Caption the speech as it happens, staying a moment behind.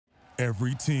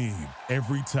Every team,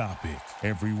 every topic,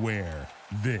 everywhere.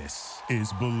 This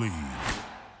is Believe.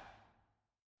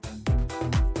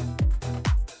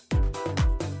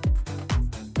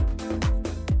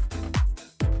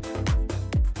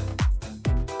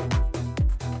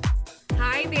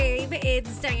 Hi, babe.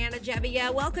 It's Diana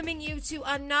Jebbia welcoming you to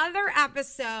another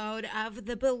episode of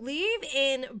the Believe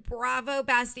in Bravo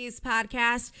Besties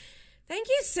podcast. Thank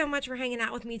you so much for hanging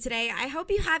out with me today. I hope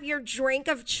you have your drink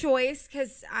of choice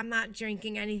because I'm not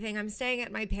drinking anything. I'm staying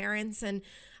at my parents' and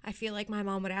I feel like my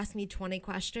mom would ask me 20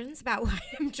 questions about why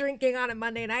I'm drinking on a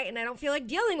Monday night and I don't feel like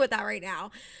dealing with that right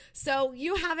now. So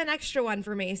you have an extra one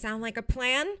for me. Sound like a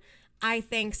plan? I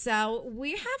think so.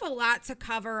 We have a lot to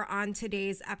cover on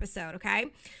today's episode, okay?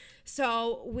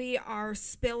 So we are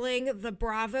spilling the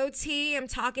Bravo tea. I'm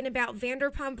talking about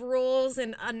Vanderpump Rules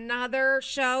and another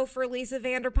show for Lisa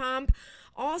Vanderpump.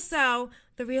 Also,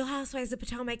 The Real Housewives of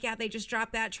Potomac. Yeah, they just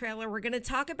dropped that trailer. We're going to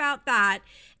talk about that.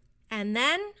 And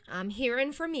then I'm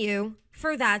hearing from you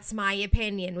for That's My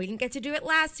Opinion. We didn't get to do it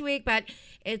last week, but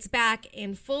it's back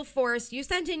in full force. You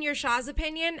sent in your Shaw's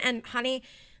opinion, and honey,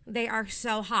 they are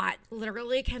so hot.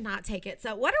 Literally cannot take it.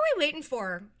 So what are we waiting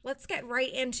for? Let's get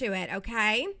right into it,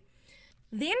 okay?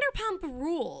 Vanderpump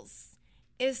Rules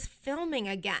is filming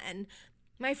again.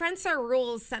 My friend Sarah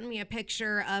Rules sent me a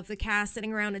picture of the cast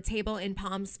sitting around a table in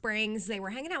Palm Springs. They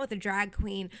were hanging out with a drag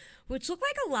queen, which looked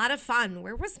like a lot of fun.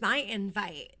 Where was my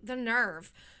invite? The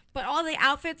nerve. But all the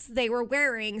outfits they were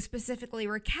wearing, specifically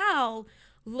Raquel,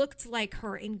 looked like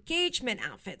her engagement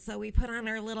outfit. So we put on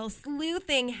our little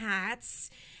sleuthing hats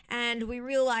and we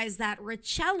realized that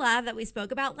Rachella that we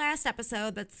spoke about last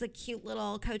episode, that's the cute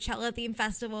little Coachella theme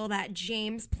festival that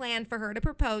James planned for her to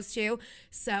propose to.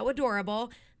 So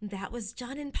adorable. That was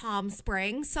done in Palm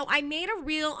Springs. So I made a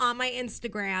reel on my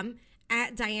Instagram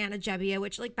at Diana Jebbia,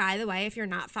 which, like, by the way, if you're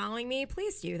not following me,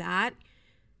 please do that.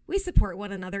 We support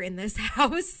one another in this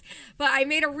house. But I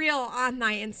made a reel on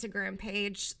my Instagram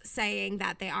page saying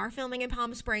that they are filming in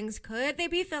Palm Springs. Could they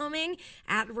be filming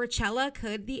at Rachella?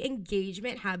 Could the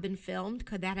engagement have been filmed?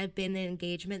 Could that have been an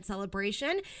engagement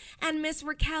celebration? And Miss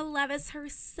Raquel Leviss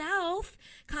herself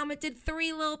commented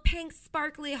 3 little pink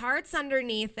sparkly hearts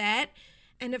underneath it.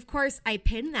 And of course, I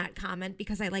pinned that comment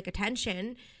because I like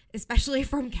attention, especially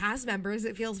from cast members.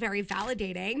 It feels very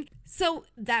validating. So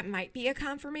that might be a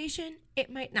confirmation. It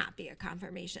might not be a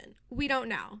confirmation. We don't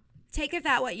know. Take it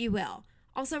that what you will.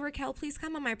 Also, Raquel, please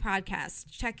come on my podcast.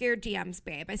 Check your DMs,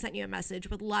 babe. I sent you a message.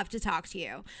 Would love to talk to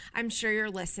you. I'm sure you're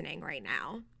listening right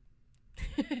now.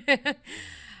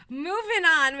 Moving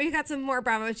on, we've got some more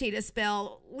Bravo tea to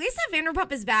spill. Lisa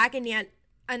Vanderpump is back in yet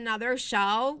another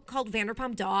show called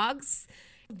Vanderpump Dogs.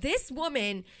 This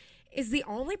woman is the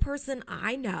only person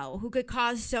I know who could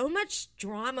cause so much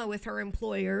drama with her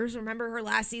employers. Remember her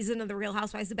last season of The Real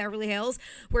Housewives of Beverly Hills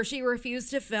where she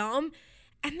refused to film?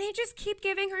 And they just keep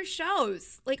giving her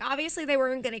shows. Like, obviously they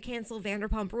weren't going to cancel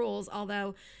Vanderpump Rules,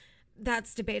 although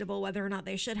that's debatable whether or not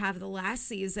they should have the last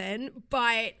season.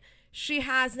 But she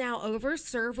has now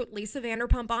overserved with Lisa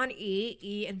Vanderpump on E!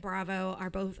 E! And Bravo are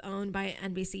both owned by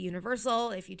NBC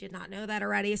Universal, if you did not know that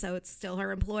already, so it's still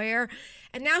her employer.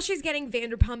 And now she's getting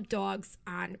Vanderpump Dogs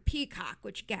on Peacock,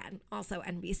 which again, also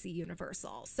NBC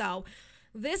Universal. So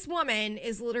this woman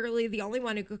is literally the only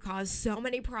one who could cause so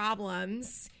many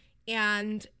problems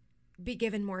and be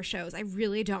given more shows. I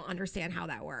really don't understand how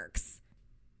that works.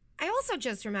 I also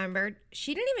just remembered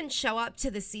she didn't even show up to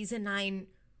the season 9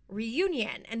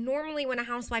 reunion. And normally when a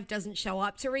housewife doesn't show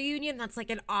up to reunion, that's like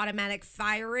an automatic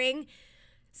firing.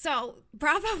 So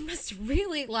Bravo must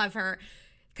really love her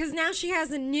because now she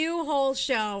has a new whole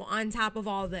show on top of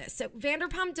all this. So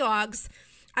Vanderpump Dogs,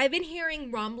 I've been hearing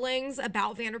rumblings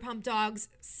about Vanderpump Dogs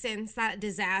since that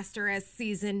disastrous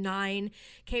season 9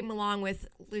 came along with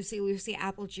Lucy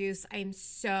Apple Juice. I'm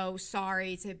so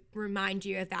sorry to remind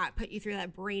you of that, put you through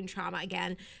that brain trauma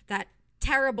again, that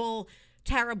terrible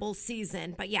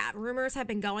season. But yeah, rumors have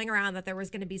been going around that there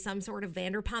was going to be some sort of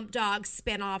Vanderpump Dogs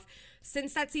spinoff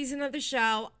since that season of the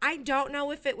show. I don't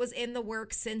know if it was in the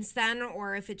works since then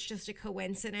or if it's just a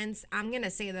coincidence. I'm going to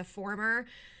say the former.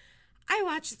 I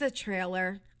watched the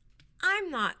trailer. I'm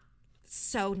not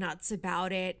so nuts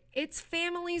about it. It's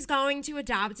families going to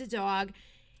adopt a dog.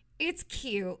 It's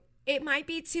cute. It might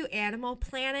be too Animal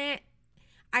Planet.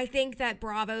 I think that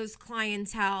Bravo's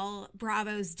clientele,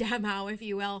 Bravo's demo, if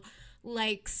you will,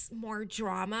 likes more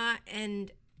drama,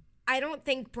 and I don't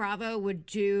think Bravo would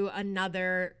do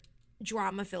another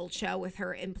drama-filled show with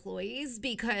her employees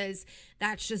because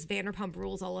that's just Vanderpump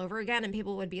Rules all over again, and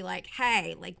people would be like,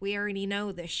 hey, like, we already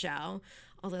know this show.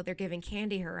 although they're giving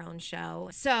Kandi her own show.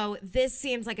 So this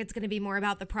seems like it's going to be more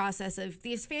about the process of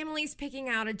these families picking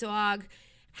out a dog,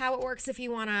 how it works if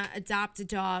you want to adopt a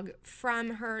dog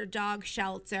from her dog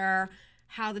shelter,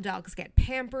 how the dogs get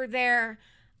pampered there.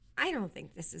 I don't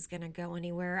think this is going to go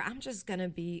anywhere. I'm just going to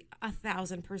be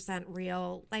 1,000%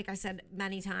 real. Like I said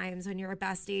many times, when you're a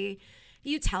bestie,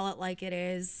 you tell it like it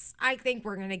is. I think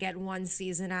we're going to get one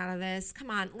season out of this. Come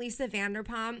on, Lisa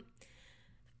Vanderpump.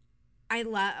 I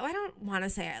don't want to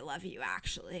say I love you,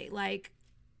 actually. Like,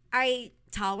 I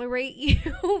tolerate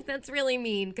you. That's really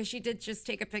mean, because she did just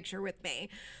take a picture with me.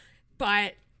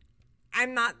 But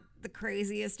I'm not the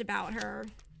craziest about her.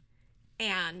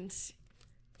 And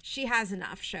she has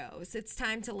enough shows. It's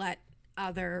time to let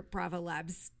other Bravo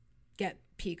Lebs get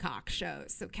Peacock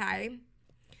shows, okay?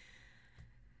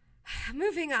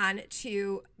 Moving on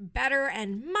to better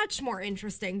and much more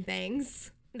interesting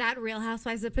things. That Real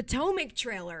Housewives of Potomac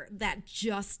trailer that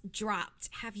just dropped.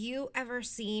 Have you ever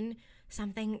seen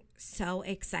something so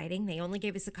exciting? They only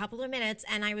gave us a couple of minutes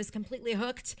and I was completely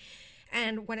hooked.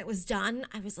 And when it was done,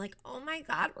 I was like, oh my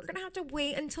God, we're going to have to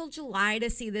wait until July to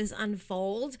see this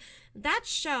unfold. That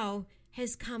show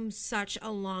has come such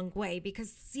a long way,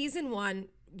 because season 1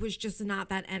 was just not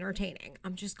that entertaining.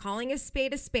 I'm just calling a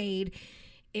spade a spade.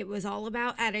 It was all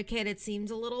about etiquette. It seemed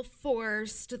a little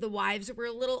forced. The wives were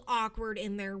a little awkward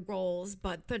in their roles,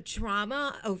 but the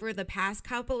drama over the past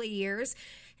couple of years,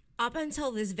 up until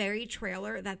this very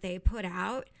trailer that they put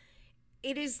out,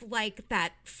 it is like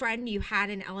that friend you had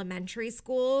in elementary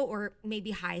school or maybe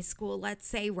high school, let's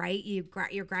say, right?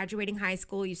 You're graduating high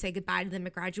school. You say goodbye to them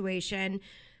at graduation.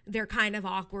 They're kind of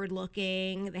awkward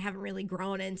looking. They haven't really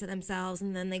grown into themselves.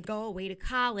 And then they go away to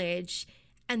college.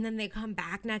 And then they come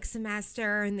back next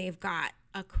semester and they've got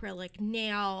acrylic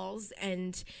nails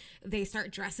and they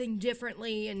start dressing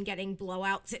differently and getting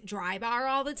blowouts at Dry Bar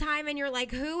all the time. And you're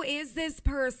like, who is this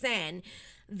person?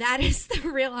 That is the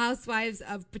Real Housewives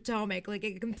of Potomac. Like,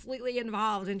 it completely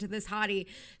evolved into this hottie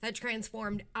that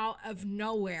transformed out of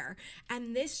nowhere.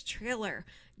 And this trailer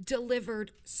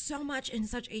delivered so much in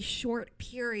such a short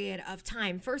period of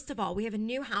time. First of all, we have a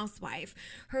new housewife.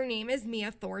 Her name is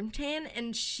Mia Thornton,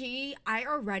 and I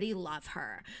already love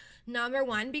her. Number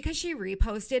one, because she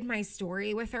reposted my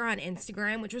story with her on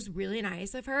Instagram, which was really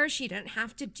nice of her. She didn't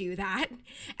have to do that.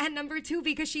 And number two,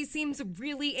 because she seems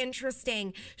really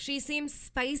interesting. She seems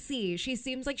spicy. She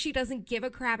seems like she doesn't give a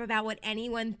crap about what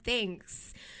anyone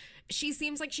thinks. She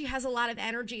seems like she has a lot of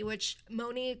energy, which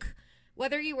Monique,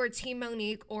 whether you were Team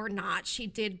Monique or not, she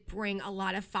did bring a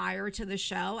lot of fire to the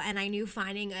show. And I knew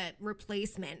finding a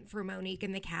replacement for Monique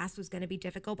in the cast was going to be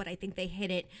difficult, but I think they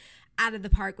hit it out of the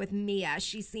park with Mia.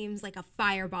 She seems like a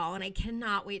fireball, and I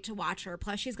cannot wait to watch her.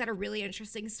 Plus, she's got a really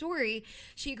interesting story.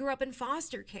 She grew up in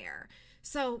foster care.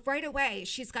 So right away,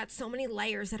 she's got so many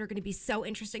layers that are going to be so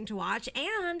interesting to watch.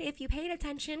 And if you paid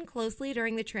attention closely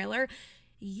during the trailer,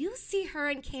 you see her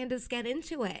and Candace get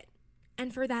into it.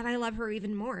 And for that, I love her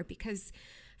even more, because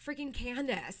freaking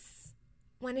Candace,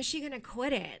 when is she going to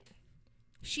quit it?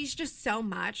 She's just so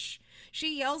much.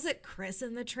 She yells at Chris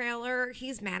in the trailer.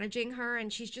 He's managing her,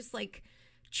 and she's just like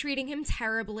treating him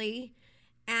terribly.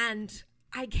 And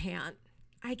I can't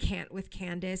with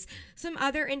Candace. Some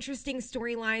other interesting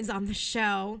storylines on the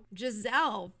show.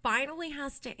 Giselle finally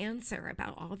has to answer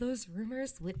about all those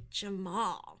rumors with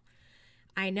Jamal.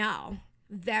 I know.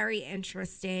 Very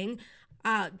interesting.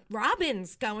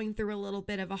 Robin's going through a little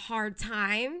bit of a hard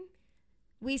time.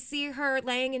 We see her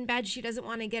laying in bed. She doesn't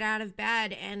want to get out of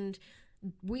bed. And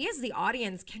we as the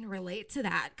audience can relate to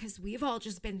that, because we've all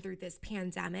just been through this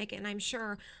pandemic. And I'm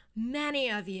sure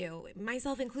many of you,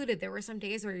 myself included, there were some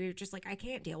days where you're just like, I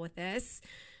can't deal with this.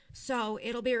 So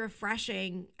it'll be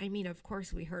refreshing. I mean, of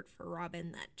course, we heard for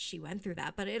Robin that she went through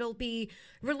that, but it'll be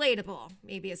relatable,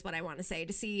 maybe is what I want to say,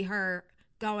 to see her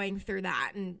going through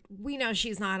that. And we know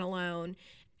she's not alone.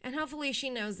 And hopefully she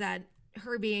knows that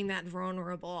her being that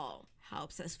vulnerable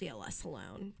helps us feel less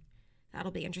alone.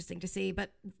 That'll be interesting to see.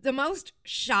 But the most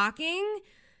shocking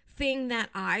thing that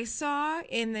I saw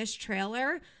in this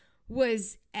trailer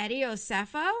was Eddie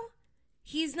Osefo.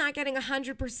 He's not getting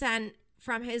 100%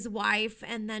 from his wife,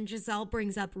 and then Giselle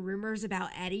brings up rumors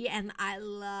about Eddie, and I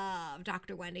love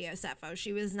Dr. Wendy Osefo.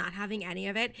 She was not having any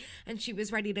of it, and she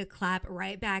was ready to clap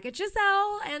right back at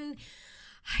Giselle, and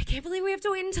I can't believe we have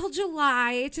to wait until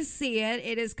July to see it.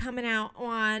 It is coming out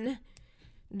on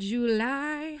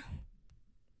July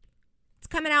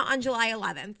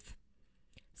 11th.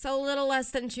 So a little less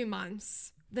than 2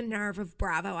 months. The nerve of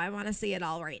Bravo. I want to see it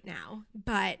all right now.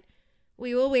 But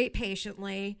we will wait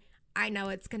patiently. I know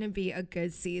it's going to be a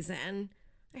good season.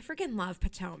 I freaking love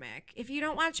Potomac. If you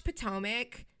don't watch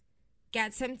Potomac,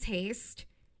 get some taste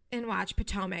and watch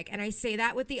Potomac. And I say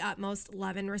that with the utmost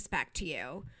love and respect to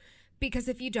you, because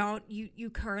if you don't, you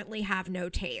currently have no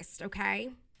taste, okay?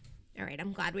 All right,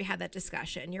 I'm glad we had that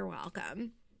discussion. You're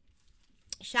welcome.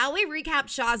 Shall we recap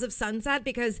Shahs of Sunset?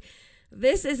 Because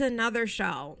this is another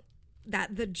show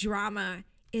that the drama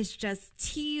is just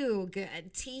too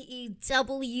good.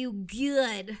 T-E-W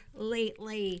good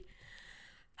lately.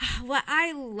 What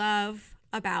I love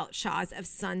about Shahs of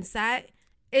Sunset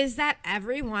is that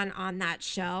everyone on that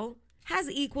show has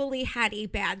equally had a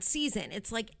bad season.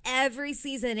 It's like every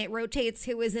season it rotates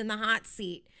who is in the hot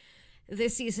seat.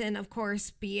 This season, of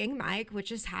course, being Mike, which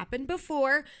has happened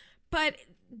before, but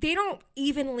they don't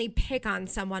evenly pick on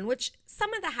someone, which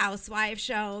some of the housewife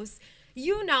shows,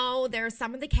 you know, there's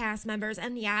some of the cast members,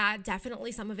 and yeah,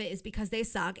 definitely some of it is because they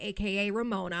suck, aka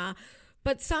Ramona,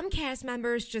 but some cast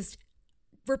members just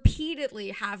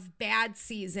repeatedly have bad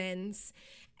seasons,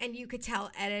 and you could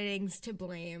tell editing's to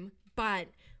blame. But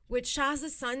with Shahs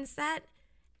of Sunset,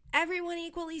 everyone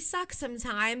equally sucks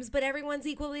sometimes, but everyone's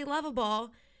equally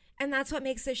lovable, and that's what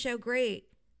makes this show great.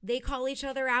 They call each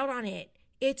other out on it.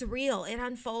 It's real. It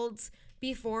unfolds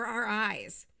before our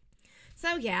eyes.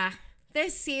 So yeah,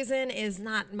 this season is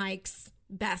not Mike's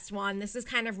best one. This is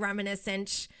kind of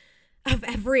reminiscent of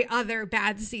every other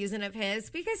bad season of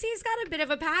his because he's got a bit of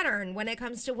a pattern when it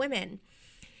comes to women.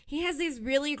 He has these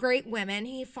really great women.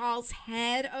 He falls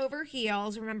head over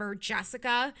heels. Remember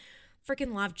Jessica?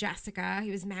 Freaking love Jessica.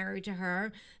 He was married to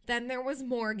her. Then there was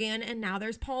Morgan, and now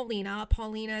there's Paulina.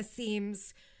 Paulina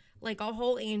seems like a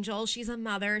whole angel. She's a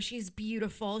mother. She's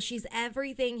beautiful. She's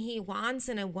everything he wants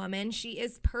in a woman. She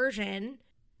is Persian.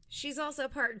 She's also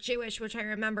part Jewish, which I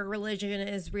remember religion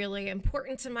is really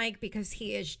important to Mike because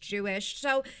he is Jewish.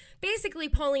 So basically,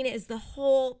 Paulina is the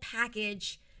whole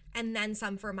package and then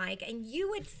some for Mike. And you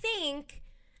would think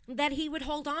that he would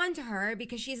hold on to her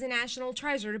because she's a national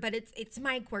treasure, but it's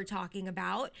Mike we're talking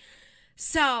about.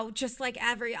 So just like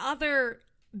every other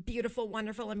beautiful,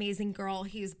 wonderful, amazing girl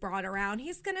he's brought around,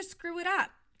 he's going to screw it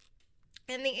up.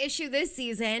 And the issue this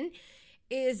season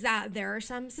is that there are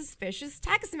some suspicious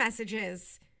text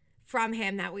messages from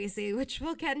him that we see, which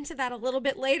we'll get into that a little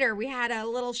bit later. We had a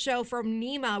little show from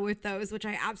Nema with those, which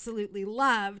I absolutely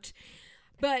loved.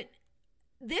 But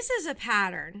this is a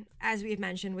pattern, as we've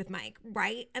mentioned with Mike,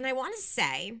 right? And I want to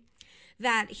say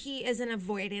that he is an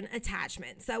avoidant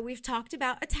attachment. So we've talked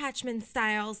about attachment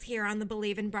styles here on the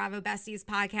Believe in Bravo Besties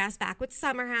podcast back with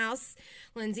Summer House.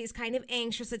 Lindsay's kind of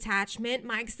anxious attachment.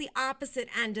 Mike's the opposite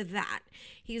end of that.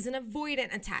 He's an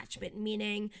avoidant attachment,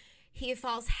 meaning he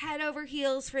falls head over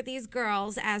heels for these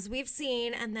girls, as we've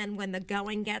seen, and then when the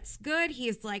going gets good,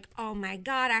 he's like, oh my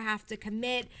God, I have to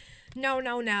commit. No,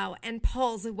 and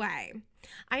pulls away.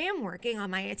 I am working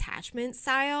on my attachment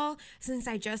style since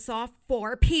I just saw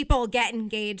 4 people get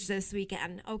engaged this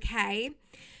weekend, okay?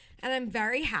 And I'm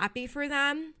very happy for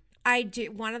them.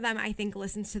 One of them, I think,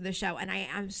 listens to the show, and I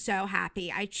am so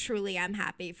happy. I truly am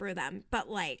happy for them. But,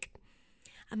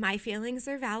 my feelings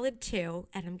are valid, too,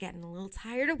 and I'm getting a little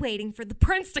tired of waiting for the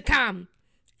prince to come.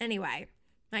 Anyway,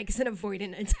 Mike's an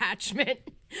avoidant attachment.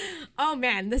 Oh,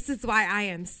 man, this is why I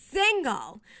am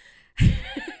single.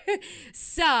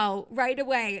 So right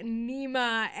away,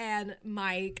 Nema and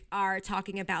Mike are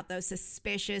talking about those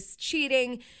suspicious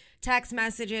cheating text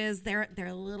messages. They're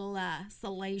a little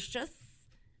salacious,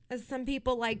 as some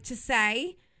people like to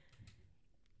say.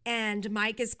 And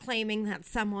Mike is claiming that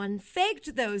someone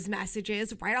faked those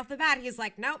messages right off the bat. He's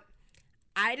like, nope,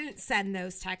 I didn't send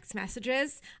those text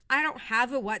messages. I don't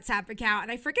have a WhatsApp account.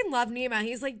 And I freaking love Nema.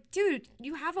 He's like, dude,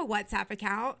 you have a WhatsApp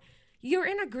account. You're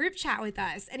in a group chat with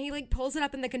us. And he pulls it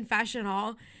up in the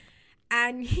confessional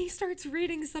and he starts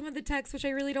reading some of the text, which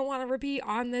I really don't want to repeat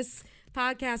on this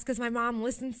podcast because my mom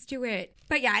listens to it.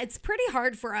 But yeah, it's pretty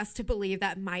hard for us to believe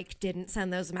that Mike didn't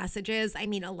send those messages. I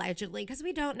mean, allegedly, because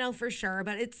we don't know for sure,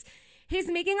 but he's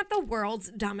making up the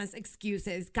world's dumbest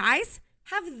excuses. Guys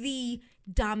have the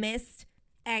dumbest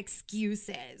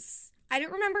excuses. I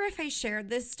don't remember if I shared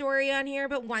this story on here,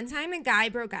 but one time a guy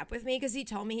broke up with me because he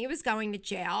told me he was going to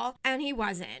jail and he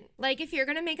wasn't. If you're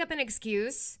going to make up an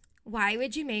excuse, why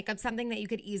would you make up something that you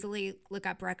could easily look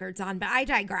up records on? But I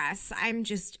digress. I'm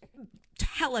just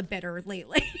hella bitter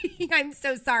lately. I'm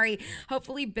so sorry.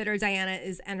 Hopefully Bitter Diana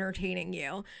is entertaining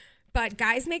you. But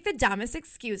guys make the dumbest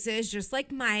excuses, just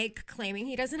like Mike claiming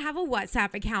he doesn't have a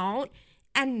WhatsApp account,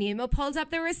 and Nema pulls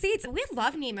up the receipts. We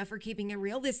love Nema for keeping it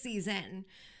real this season.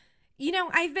 You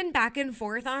know, I've been back and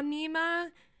forth on Nema.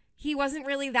 He wasn't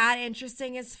really that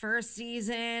interesting his first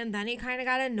season. Then he kind of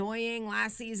got annoying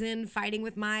last season, fighting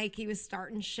with Mike. He was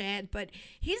starting shit, but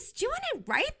he's doing it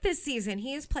right this season.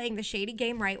 He is playing the shady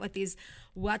game right with these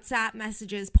WhatsApp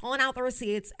messages, pulling out the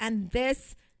receipts, and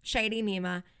this shady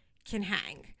Nema can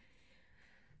hang.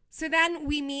 So then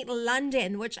we meet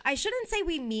London, which I shouldn't say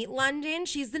we meet London.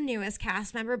 She's the newest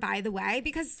cast member, by the way,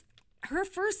 because her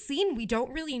first scene, we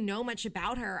don't really know much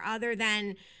about her other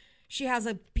than she has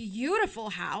a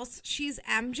beautiful house. She's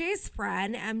MJ's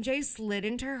friend. MJ slid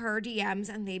into her DMs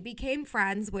and they became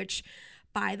friends, which,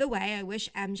 by the way, I wish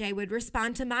MJ would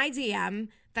respond to my DM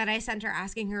that I sent her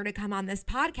asking her to come on this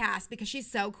podcast because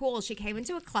she's so cool. She came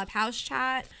into a Clubhouse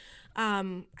chat.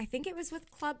 I think it was with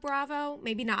Club Bravo.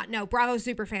 Maybe not. No, Bravo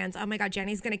Superfans. Oh my God,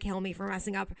 Jenny's going to kill me for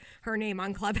messing up her name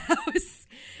on Clubhouse.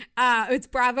 It's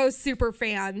Bravo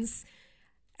Superfans.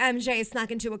 MJ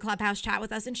snuck into a Clubhouse chat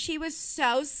with us, and she was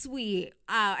so sweet.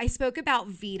 I spoke about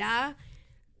Vita,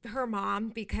 her mom,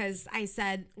 because I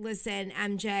said, listen,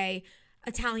 MJ,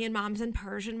 Italian moms and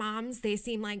Persian moms, they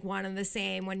seem like one and the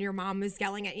same. When your mom was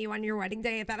yelling at you on your wedding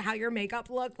day about how your makeup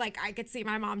looked, like I could see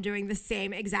my mom doing the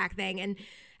same exact thing. And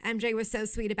MJ was so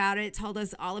sweet about it, told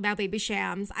us all about Baby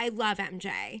Shams. I love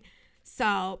MJ.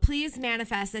 So please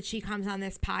manifest that she comes on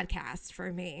this podcast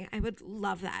for me. I would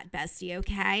love that, bestie,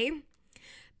 okay?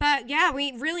 But yeah,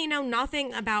 we really know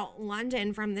nothing about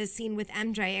London from this scene with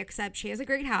MJ, except she has a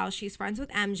great house. She's friends with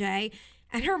MJ,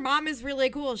 and her mom is really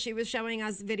cool. She was showing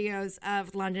us videos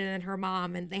of London and her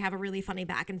mom, and they have a really funny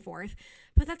back and forth.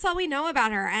 But that's all we know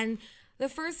about her. And the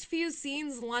first few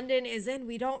scenes London is in,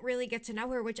 we don't really get to know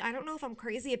her, which I don't know if I'm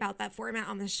crazy about that format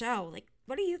on the show. Like,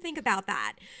 what do you think about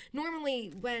that?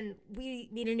 Normally, when we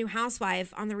meet a new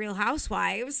housewife on The Real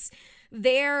Housewives,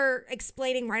 they're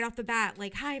explaining right off the bat,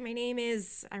 like, hi, my name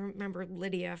is, I remember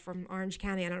Lydia from Orange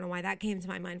County. I don't know why that came to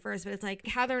my mind first, but it's like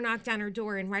Heather knocked on her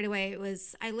door and right away it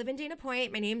was, I live in Dana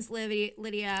Point. My name's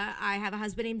Lydia. I have a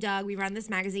husband named Doug. We run this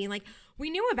magazine. Like, we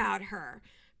knew about her.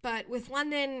 But with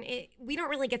London, we don't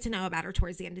really get to know about her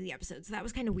towards the end of the episode. So that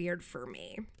was kind of weird for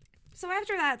me. So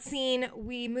after that scene,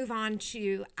 we move on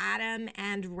to Adam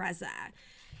and Reza.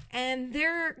 And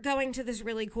they're going to this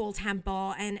really cool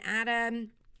temple. And Adam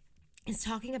is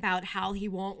talking about how he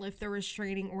won't lift the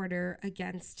restraining order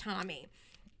against Tommy.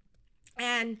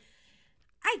 And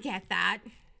I get that.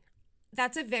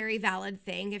 That's a very valid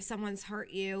thing. If someone's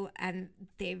hurt you and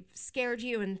they've scared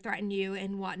you and threatened you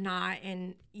and whatnot,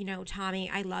 and, you know, Tommy,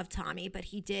 I love Tommy, but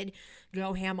he did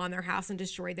go ham on their house and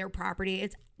destroy their property.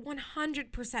 It's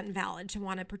 100% valid to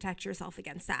want to protect yourself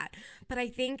against that. But I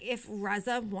think if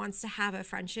Reza wants to have a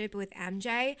friendship with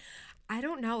MJ, I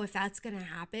don't know if that's going to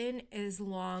happen as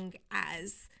long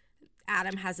as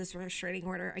Adam has this restraining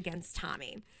order against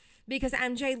Tommy. Because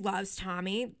MJ loves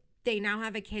Tommy. They now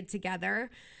have a kid together.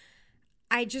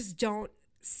 I just don't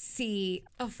see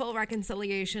a full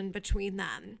reconciliation between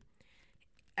them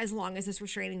as long as this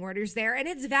restraining order is there. And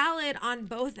it's valid on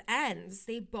both ends.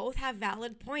 They both have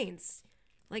valid points.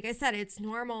 Like I said, it's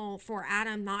normal for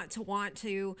Adam not to want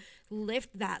to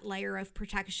lift that layer of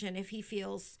protection if he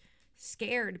feels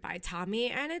scared by Tommy.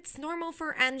 And it's normal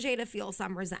for MJ to feel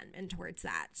some resentment towards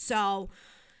that. So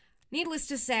needless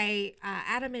to say,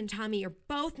 Adam and Tommy are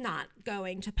both not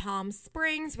going to Palm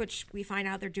Springs, which we find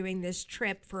out they're doing this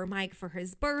trip for Mike for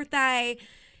his birthday.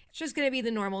 It's just going to be the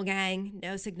normal gang,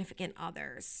 no significant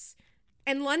others.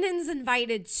 And London's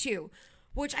invited too,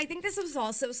 which I think this was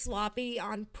also sloppy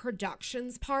on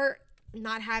production's part,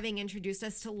 not having introduced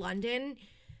us to London,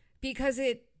 because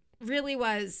it really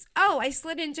was, oh, I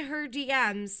slid into her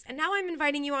DMs and now I'm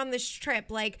inviting you on this trip.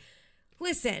 Like,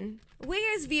 listen, we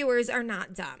as viewers are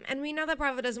not dumb, and we know that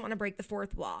Bravo doesn't want to break the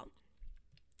fourth wall.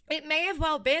 It may have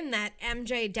well been that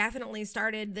MJ definitely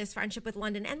started this friendship with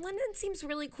London, and London seems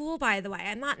really cool, by the way.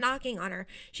 I'm not knocking on her.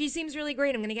 She seems really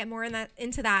great. I'm going to get more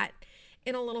into that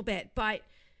in a little bit, but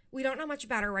we don't know much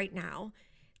about her right now.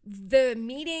 The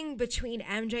meeting between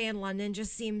MJ and London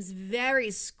just seems very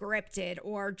scripted,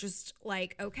 or just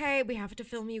like, okay, we have to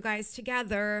film you guys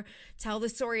together, tell the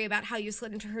story about how you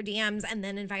slid into her DMs and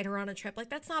then invite her on a trip. Like,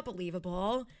 that's not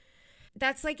believable.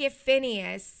 That's like if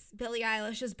Phineas, Billie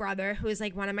Eilish's brother, who is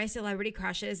like one of my celebrity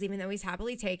crushes, even though he's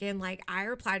happily taken, like, I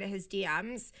reply to his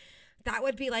DMs. That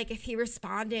would be like if he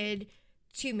responded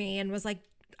to me and was like,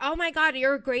 oh my God,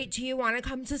 you're great. Do you want to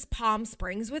come to Palm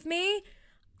Springs with me?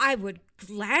 I would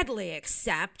gladly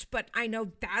accept, but I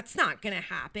know that's not going to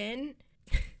happen.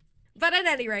 But at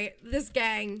any rate, this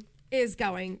gang is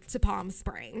going to Palm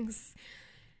Springs.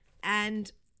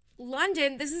 And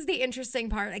London, this is the interesting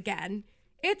part again.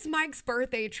 It's Mike's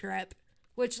birthday trip,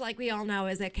 which, like we all know,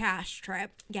 is a cash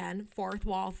trip. Again, fourth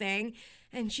wall thing.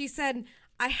 And she said,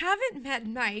 I haven't met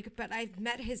Mike, but I've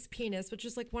met his penis, which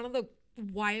is like one of the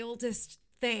wildest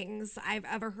things I've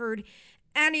ever heard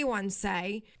anyone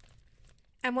say.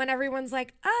 And when everyone's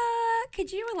like,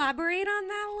 could you elaborate on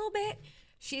that a little bit?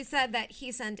 She said that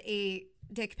he sent a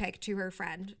dick pic to her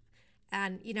friend.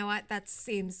 And you know what? That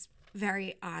seems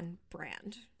very on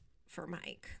brand for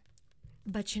Mike.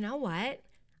 But you know what?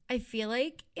 I feel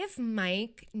like if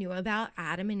Mike knew about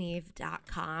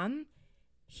AdamandEve.com,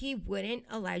 he wouldn't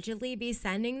allegedly be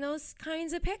sending those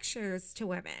kinds of pictures to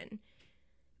women.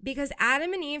 Because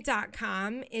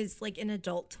AdamandEve.com is like an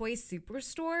adult toy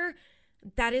superstore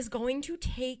that is going to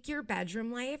take your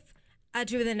bedroom life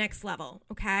to the next level,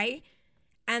 okay?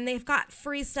 And they've got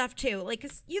free stuff too. Like,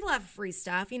 'cause you love free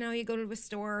stuff. You know, you go to a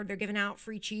store, they're giving out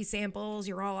free cheese samples.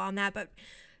 You're all on that. But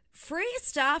free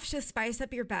stuff to spice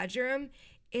up your bedroom,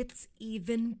 it's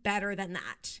even better than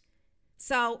that.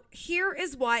 So here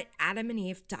is what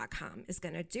AdamandEve.com is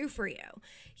going to do for you.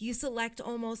 You select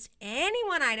almost any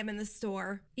one item in the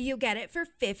store, you get it for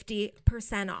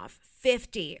 50% off.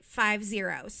 50.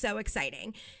 So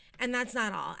exciting. And that's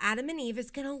not all. Adam and Eve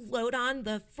is going to load on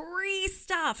the free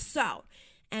stuff. So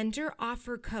enter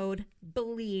offer code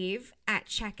BELIEVE at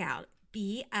checkout.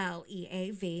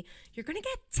 BLEAV. You're going to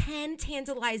get 10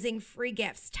 tantalizing free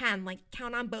gifts. 10, like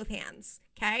count on both hands.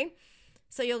 Okay?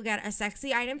 So you'll get a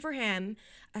sexy item for him,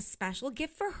 a special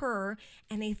gift for her,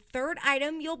 and a third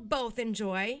item you'll both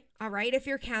enjoy. All right? If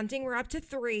you're counting, we're up to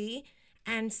 3.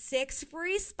 And 6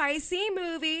 free spicy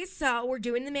movies. So we're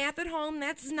doing the math at home.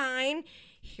 That's 9.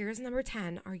 Here's number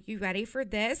 10. Are you ready for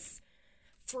this?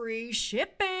 Free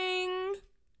shipping.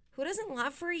 Who doesn't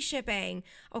love free shipping?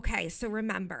 Okay, so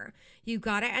remember, you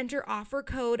got to enter offer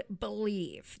code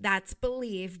BELIEVE. That's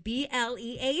BELIEVE,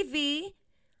 BLEAV.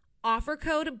 Offer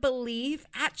code BELIEVE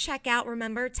at checkout.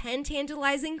 Remember, 10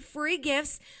 tantalizing free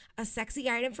gifts, a sexy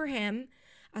item for him,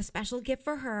 a special gift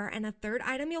for her, and a third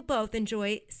item you'll both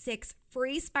enjoy, 6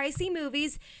 free spicy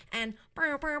movies, and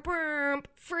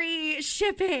free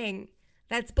shipping.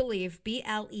 That's BELIEVE,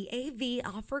 BLEAV.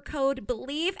 Offer code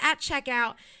BELIEVE at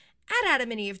checkout at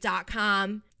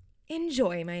AdamandEve.com.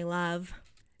 Enjoy, my love.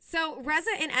 So Reza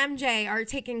and MJ are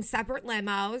taking separate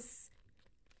limos,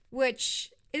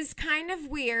 which is kind of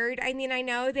weird. I mean, I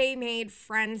know they made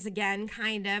friends again,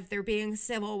 kind of. They're being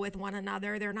civil with one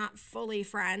another. They're not fully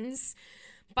friends.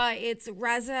 But it's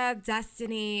Reza,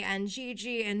 Destiny, and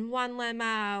Gigi in one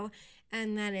limo.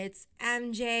 And then it's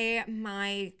MJ,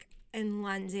 Mike, and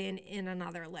London in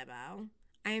another limo.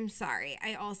 I'm sorry.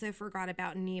 I also forgot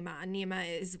about Nima. Nima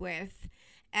is with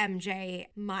MJ,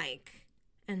 Mike,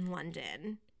 and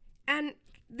London. And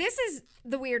this is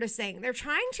the weirdest thing. They're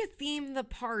trying to theme the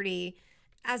party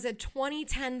as a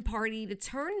 2010 party to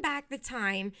turn back the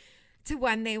time to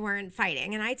when they weren't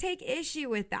fighting. And I take issue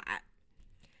with that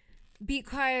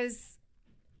because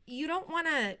you don't want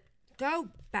to go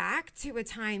back to a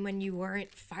time when you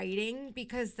weren't fighting,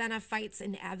 because then a fight's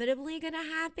inevitably going to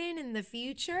happen in the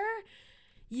future.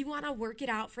 You want to work it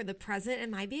out for the present.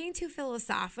 Am I being too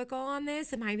philosophical on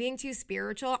this? Am I being too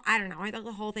spiritual? I don't know. I thought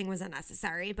the whole thing was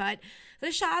unnecessary, but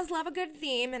the Shahs love a good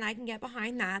theme, and I can get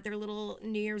behind that. Their little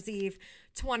New Year's Eve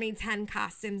 2010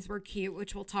 costumes were cute,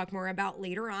 which we'll talk more about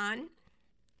later on.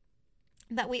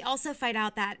 But we also find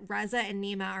out that Reza and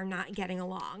Nima are not getting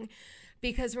along,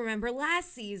 because remember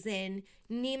last season,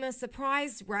 Nima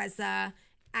surprised Reza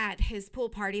at his pool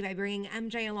party by bringing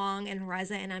MJ along, and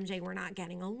Reza and MJ were not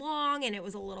getting along, and it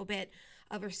was a little bit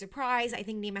of a surprise. I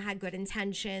think Nima had good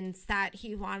intentions, that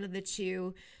he wanted the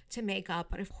two to make up,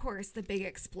 but of course the big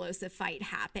explosive fight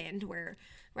happened where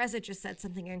Reza just said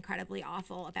something incredibly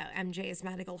awful about MJ's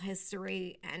medical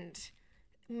history and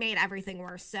made everything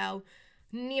worse. So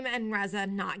Nima and Reza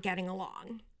not getting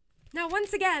along. Now,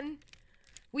 once again,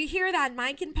 we hear that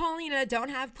Mike and Paulina don't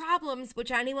have problems,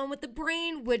 which anyone with the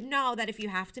brain would know that if you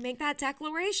have to make that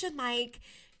declaration, Mike,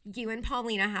 you and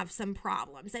Paulina have some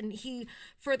problems. And he,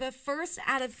 for the first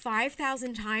out of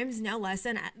 5,000 times, no less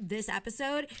in this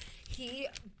episode, he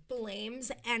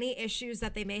blames any issues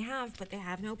that they may have, but they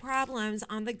have no problems,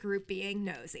 on the group being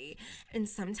nosy. And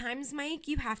sometimes, Mike,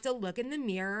 you have to look in the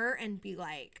mirror and be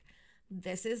like,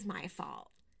 this is my fault.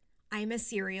 I'm a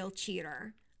serial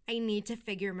cheater. I need to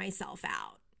figure myself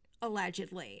out.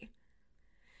 Allegedly.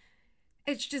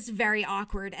 It's just very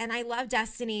awkward. And I love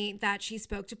Destiny that she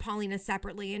spoke to Paulina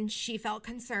separately, and she felt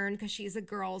concerned because she's a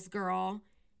girl's girl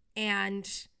and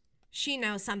she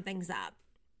knows something's up.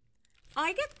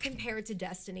 I get compared to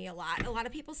Destiny a lot. A lot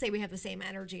of people say we have the same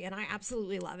energy, and I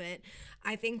absolutely love it.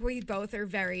 I think we both are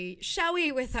very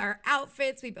showy with our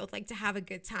outfits. We both like to have a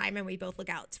good time, and we both look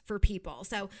out for people.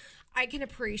 So I can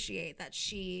appreciate that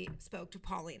she spoke to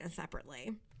Paulina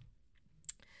separately.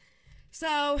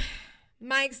 So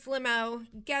Mike's limo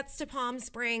gets to Palm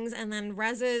Springs, and then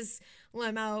Reza's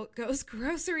limo goes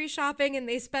grocery shopping, and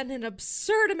they spend an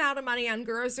absurd amount of money on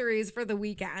groceries for the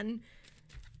weekend.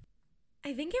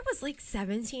 I think it was like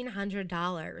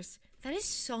 $1,700. That is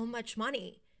so much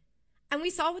money. And we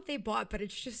saw what they bought, but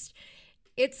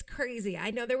it's crazy.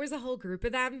 I know there was a whole group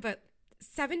of them, but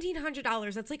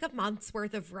 $1,700, that's like a month's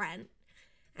worth of rent.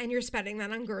 And you're spending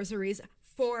that on groceries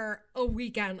for a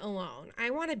weekend alone. I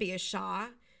want to be a Shaw.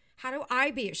 How do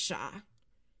I be a Shaw?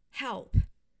 Help.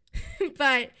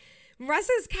 But Russ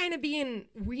is kind of being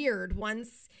weird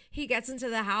once he gets into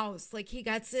the house. Like, he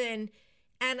gets in,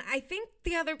 and I think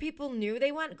the other people knew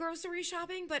they went grocery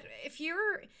shopping, but if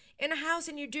you're in a house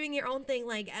and you're doing your own thing,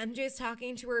 like MJ's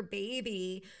talking to her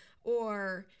baby,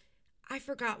 or I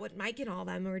forgot what Mike and all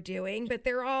them were doing, but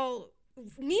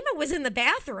Nema was in the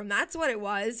bathroom. That's what it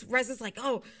was. Reza's like,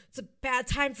 oh, it's a bad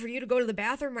time for you to go to the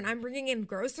bathroom when I'm bringing in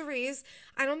groceries.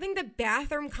 I don't think the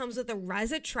bathroom comes with a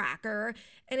Reza tracker.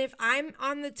 And if I'm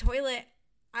on the toilet,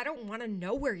 I don't want to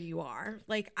know where you are.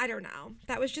 Like, I don't know.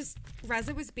 That was just,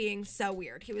 Reza was being so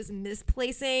weird. He was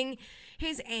misplacing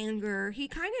his anger. He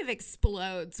kind of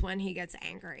explodes when he gets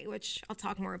angry, which I'll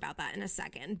talk more about that in a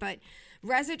second. But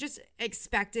Reza just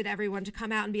expected everyone to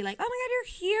come out and be like, oh my God,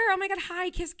 you're here. Oh my God, hi,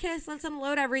 kiss, kiss. Let's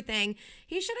unload everything.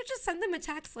 He should have just sent them a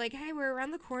text like, hey, we're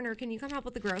around the corner. Can you come help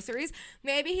with the groceries?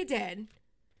 Maybe he did.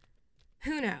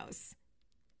 Who knows?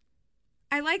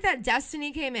 I like that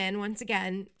Destiny came in once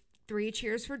again. 3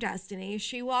 cheers for Destiny.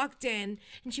 She walked in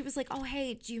and she was like, oh,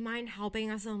 hey, do you mind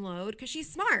helping us unload? Because she's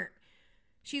smart.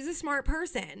 She's a smart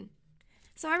person.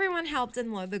 So everyone helped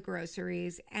unload the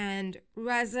groceries, and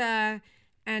Reza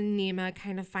and Nema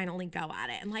kind of finally go at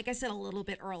it. And like I said a little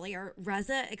bit earlier,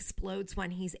 Reza explodes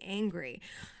when he's angry.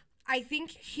 I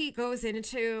think he goes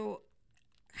into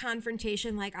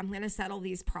confrontation like, I'm going to settle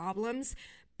these problems,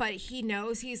 but he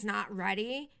knows he's not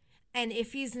ready. And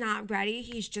if he's not ready,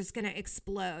 he's just going to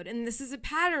explode. And this is a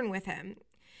pattern with him.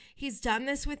 He's done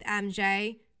this with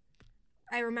MJ.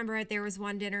 I remember there was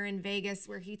one dinner in Vegas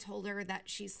where he told her that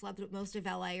she slept with most of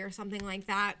LA or something like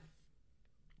that.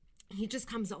 He just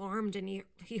comes armed and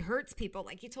he hurts people.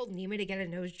 Like, he told Nema to get a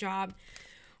nose job,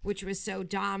 which was so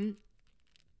dumb.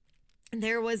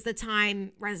 There was the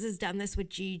time Reza's done this with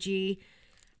Gigi,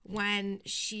 when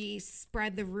she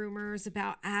spread the rumors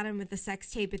about Adam with the sex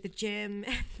tape at the gym.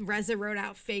 Reza wrote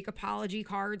out fake apology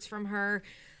cards from her.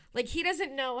 Like, he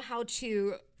doesn't know how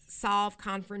to solve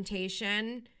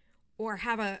confrontation or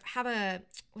have a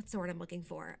what's the word I'm looking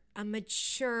for? A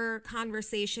mature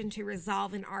conversation to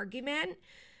resolve an argument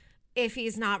if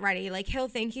he's not ready. Like, he'll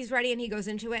think he's ready and he goes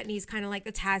into it and he's kind of like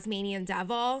the Tasmanian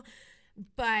devil.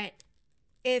 But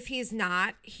if he's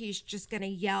not, he's just going to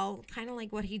yell, kind of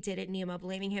like what he did at Nema,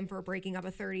 blaming him for breaking up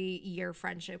a 30-year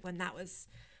friendship when that was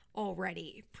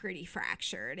already pretty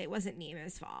fractured. It wasn't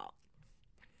Nema's fault.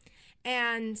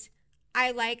 And I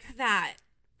like that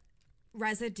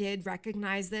Reza did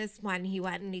recognize this when he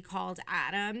went and he called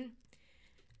Adam.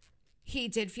 He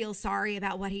did feel sorry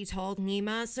about what he told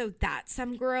Nema, so that's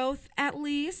some growth at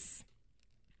least.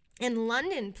 And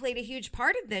London played a huge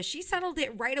part of this. She settled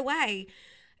it right away.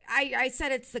 I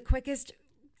said it's the quickest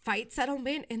fight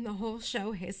settlement in the whole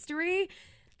show history.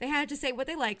 They had to say what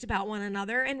they liked about one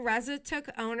another, and Reza took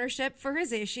ownership for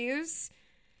his issues,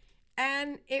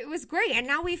 and it was great. And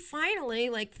now we finally,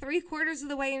 like 3/4 of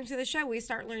the way into the show, we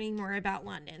start learning more about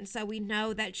London. So we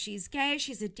know that she's gay,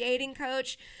 she's a dating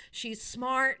coach, she's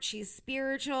smart, she's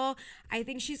spiritual. I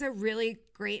think she's a really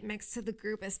great mix to the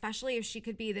group, especially if she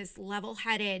could be this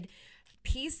level-headed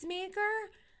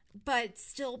peacemaker, but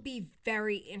still be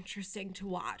very interesting to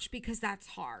watch, because that's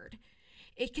hard.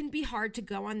 It can be hard to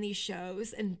go on these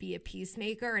shows and be a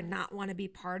peacemaker and not want to be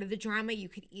part of the drama. You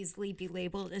could easily be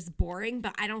labeled as boring,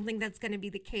 but I don't think that's going to be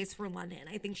the case for London.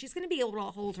 I think she's going to be able to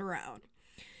hold her own.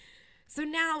 So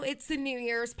now it's the New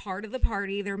Year's part of the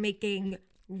party. They're making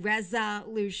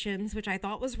resolutions, which I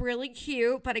thought was really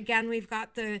cute. But again, we've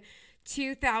got the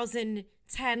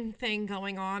 2010 thing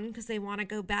going on because they want to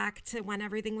go back to when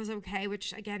everything was okay,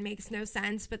 which again makes no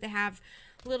sense. But they have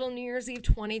little New Year's Eve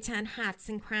 2010 hats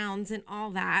and crowns and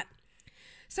all that.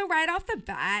 So right off the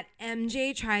bat,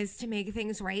 MJ tries to make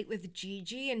things right with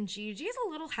Gigi, and Gigi is a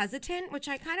little hesitant, which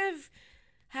I kind of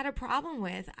had a problem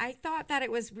with. I thought that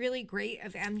it was really great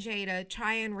of MJ to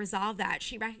try and resolve that.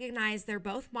 She recognized they're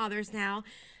both mothers now.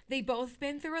 They both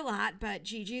been through a lot, but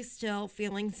Gigi's still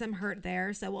feeling some hurt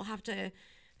there, so we'll have to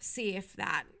see if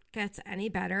that gets any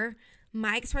better.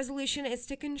 Mike's resolution is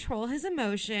to control his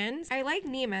emotions. I like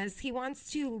Nema's. He wants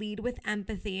to lead with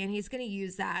empathy, and he's going to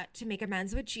use that to make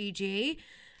amends with Gigi.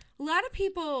 A lot of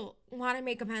people want to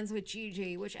make amends with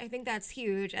Gigi, which I think that's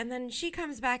huge. And then she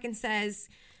comes back and says,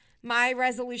 my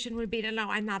resolution would be to know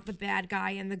I'm not the bad guy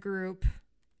in the group.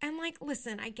 And like,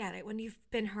 listen, I get it when you've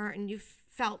been hurt and you've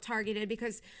felt targeted,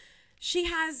 because she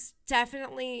has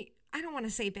definitely I don't want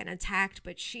to say been attacked,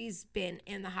 but she's been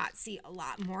in the hot seat a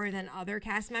lot more than other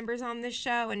cast members on this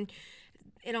show, and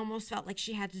it almost felt like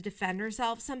she had to defend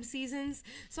herself some seasons.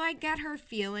 So I get her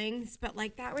feelings, but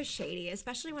like that was shady,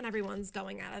 especially when everyone's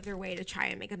going out of their way to try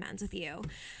and make amends with you.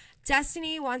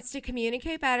 Destiny wants to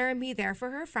communicate better and be there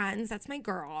for her friends. That's my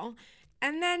girl.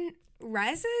 And then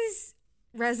Rez's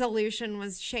resolution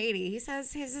was shady. He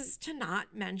says his is to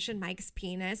not mention Mike's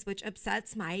penis, which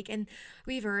upsets Mike. And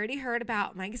we've already heard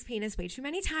about Mike's penis way too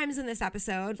many times in this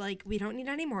episode. Like, we don't need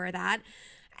any more of that.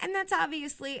 And that's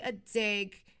obviously a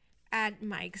dig at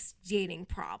Mike's dating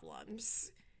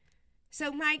problems. So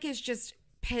Mike is just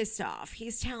pissed off.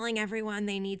 He's telling everyone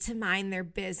they need to mind their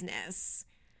business.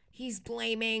 He's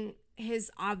blaming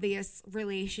his obvious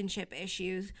relationship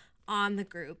issues on the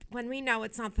group when we know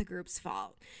it's not the group's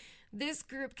fault. This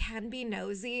group can be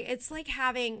nosy. It's like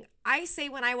having, I say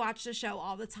when I watch the show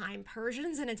all the time,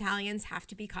 Persians and Italians have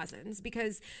to be cousins,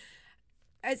 because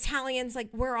Italians, like,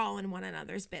 we're all in one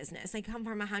another's business. I come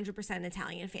from 100%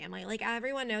 Italian family. Like,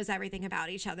 everyone knows everything about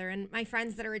each other. And my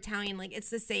friends that are Italian, like,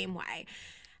 it's the same way.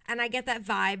 And I get that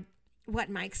vibe, what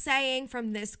Mike's saying,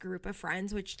 from this group of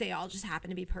friends, which they all just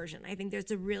happen to be Persian. I think there's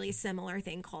a really similar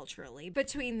thing culturally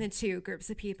between the two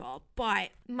groups of people. But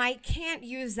Mike can't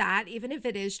use that, even if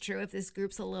it is true, if this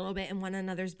group's a little bit in one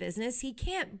another's business. He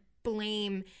can't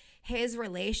blame his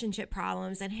relationship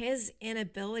problems and his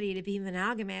inability to be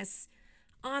monogamous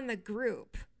on the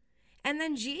group. And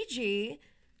then Gigi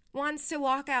wants to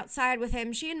walk outside with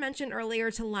him. She had mentioned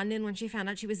earlier to London when she found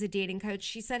out she was a dating coach,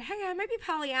 she said, hey, I might be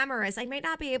polyamorous. I might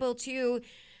not be able to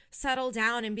settle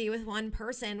down and be with one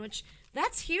person, which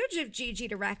that's huge of Gigi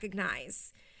to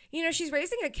recognize. You know, she's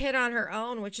raising a kid on her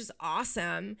own, which is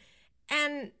awesome.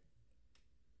 And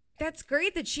that's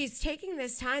great that she's taking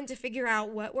this time to figure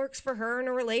out what works for her in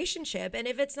a relationship. And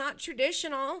if it's not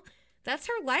traditional, that's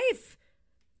her life.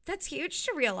 That's huge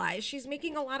to realize. She's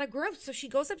making a lot of growth. So she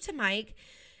goes up to Mike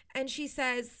and she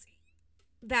says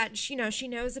that, she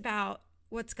knows about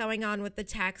what's going on with the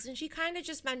text. And she kind of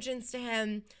just mentions to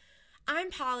him,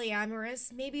 I'm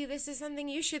polyamorous. Maybe this is something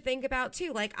you should think about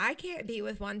too. Like, I can't be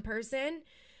with one person.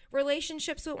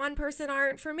 Relationships with one person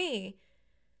aren't for me.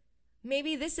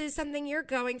 Maybe this is something you're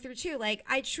going through too. Like,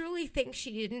 I truly think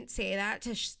she didn't say that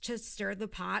to stir the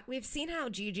pot. We've seen how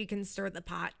Gigi can stir the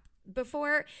pot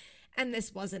before, and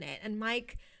this wasn't it. And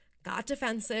Mike got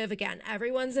defensive. Again,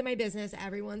 everyone's in my business.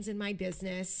 Everyone's in my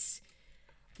business.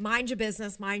 Mind your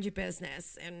business. Mind your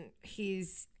business. And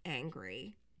he's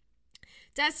angry.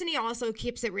 Destiny also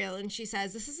keeps it real. And she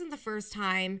says, this isn't the first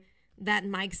time that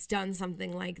Mike's done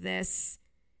something like this.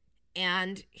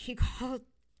 And he called,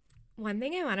 one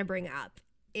thing I want to bring up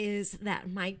is that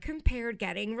Mike compared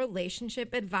getting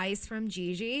relationship advice from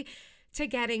Gigi to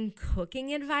getting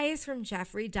cooking advice from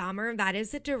Jeffrey Dahmer. That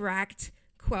is a direct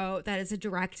quote. That is a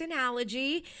direct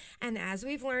analogy. And as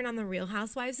we've learned on The Real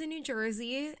Housewives of New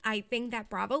Jersey, I think that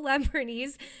Bravo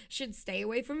celebrities should stay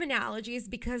away from analogies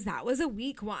because that was a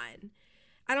weak one.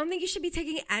 I don't think you should be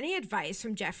taking any advice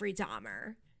from Jeffrey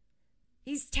Dahmer.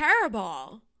 He's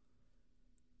terrible.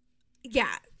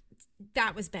 Yeah,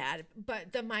 that was bad.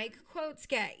 But the Mike quotes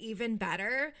get even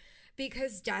better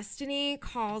because Destiny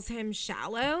calls him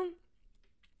shallow.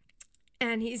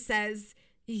 And he says,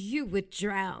 you would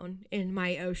drown in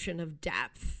my ocean of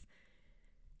depth.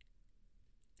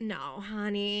 No,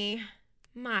 honey.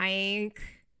 Mike.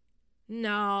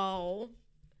 No.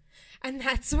 And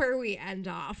that's where we end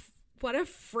off. What a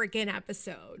freaking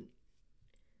episode.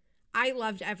 I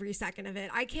loved every second of it.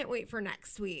 I can't wait for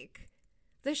next week.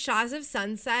 The Shahs of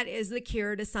Sunset is the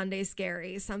cure to Sunday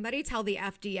Scaries. Somebody tell the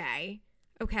FDA,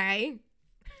 okay?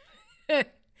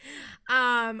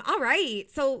 All right.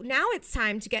 So now it's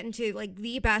time to get into like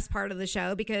the best part of the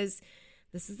show, because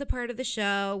this is the part of the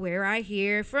show where I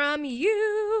hear from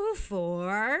you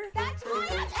for... That's my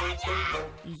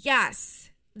opinion!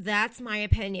 Yes, that's my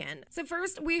opinion. So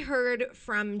first we heard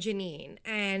from Janine,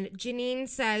 and Janine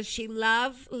says she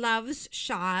loves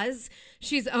Shahs.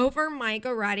 She's over Mike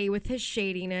already with his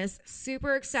shadiness.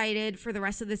 Super excited for the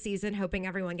rest of the season, hoping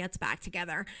everyone gets back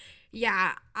together.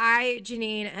 Yeah,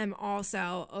 Janine, am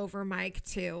also over Mike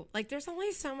too. Like, there's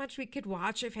only so much we could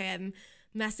watch of him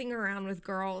messing around with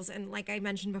girls. And like I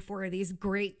mentioned before, these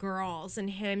great girls and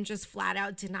him just flat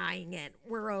out denying it.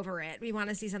 We're over it. We want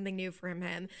to see something new from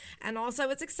him. And also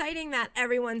it's exciting that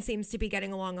everyone seems to be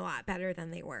getting along a lot better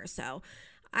than they were. So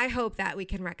I hope that we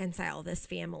can reconcile this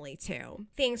family too.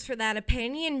 Thanks for that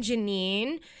opinion,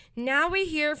 Janine. Now we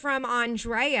hear from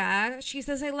Andrea. She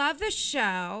says, I love the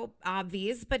show,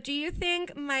 obvious, but do you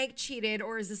think Mike cheated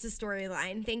or is this a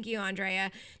storyline? Thank you,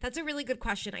 Andrea. That's a really good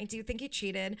question. I do think he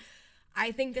cheated.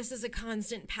 I think this is a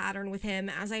constant pattern with him,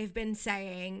 as I've been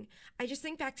saying. I just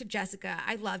think back to Jessica.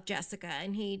 I love Jessica,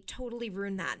 and he totally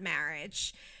ruined that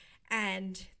marriage.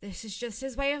 And this is just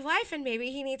his way of life, and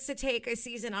maybe he needs to take a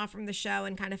season off from the show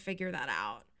and kind of figure that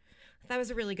out. That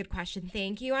was a really good question.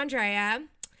 Thank you, Andrea.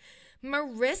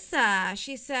 Marissa,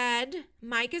 she said,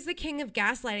 Mike is the king of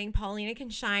gaslighting. Paulina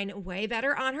can shine way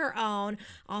better on her own.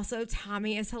 Also,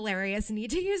 Tommy is hilarious.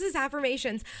 Need to use his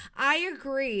affirmations. I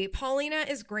agree. Paulina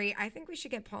is great. I think we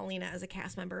should get Paulina as a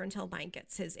cast member until Mike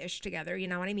gets his ish together. You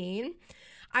know what I mean?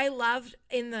 I loved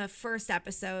in the first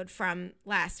episode from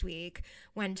last week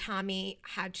when Tommy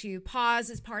had to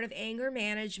pause as part of anger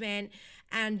management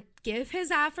and give his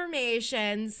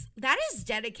affirmations. That is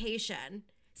dedication.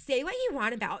 Say what you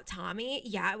want about Tommy.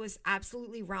 Yeah, it was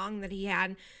absolutely wrong that he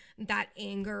had that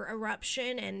anger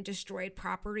eruption and destroyed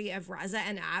property of Reza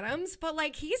and Adams, but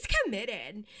like, he's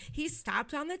committed. He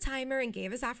stopped on the timer and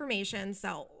gave his affirmations.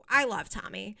 So I love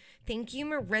Tommy. Thank you,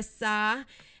 Marissa.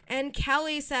 And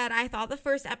Kelly said, I thought the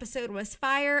first episode was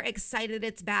fire. Excited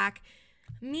it's back.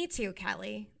 Me too,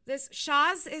 Kelly. This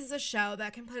Shaw's is a show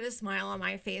that can put a smile on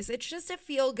my face. It's just a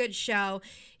feel-good show.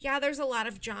 Yeah, there's a lot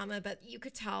of drama, but you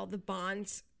could tell the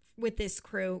bonds with this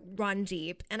crew run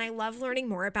deep. And I love learning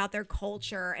more about their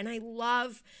culture. And I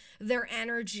love their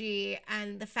energy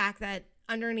and the fact that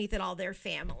underneath it all, they're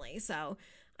family. So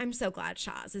I'm so glad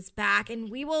Shaw's is back.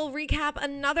 And we will recap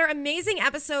another amazing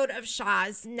episode of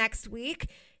Shaw's next week.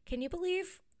 Can you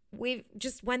believe we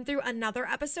just went through another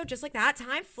episode just like that?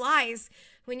 Time flies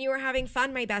when you are having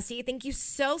fun, my bestie. Thank you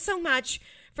so much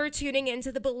for tuning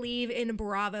into the Believe in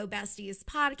Bravo Besties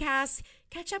podcast.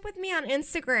 Catch up with me on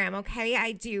Instagram, okay?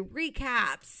 I do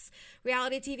recaps,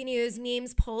 reality TV news,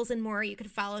 memes, polls, and more. You can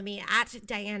follow me at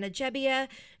Diana Gebbia,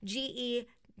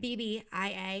 Gebbia.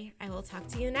 I will talk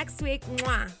to you next week.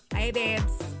 Mwah. Bye,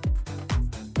 babes.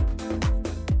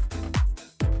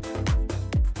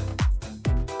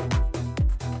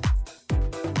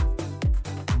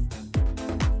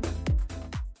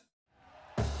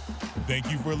 Thank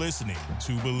you for listening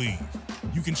to Believe.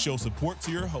 You can show support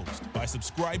to your host by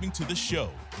subscribing to the show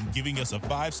and giving us a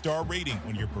 5-star rating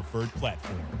on your preferred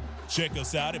platform. Check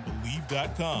us out at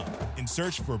Believe.com and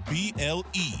search for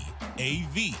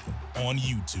BLEAV on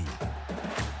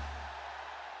YouTube.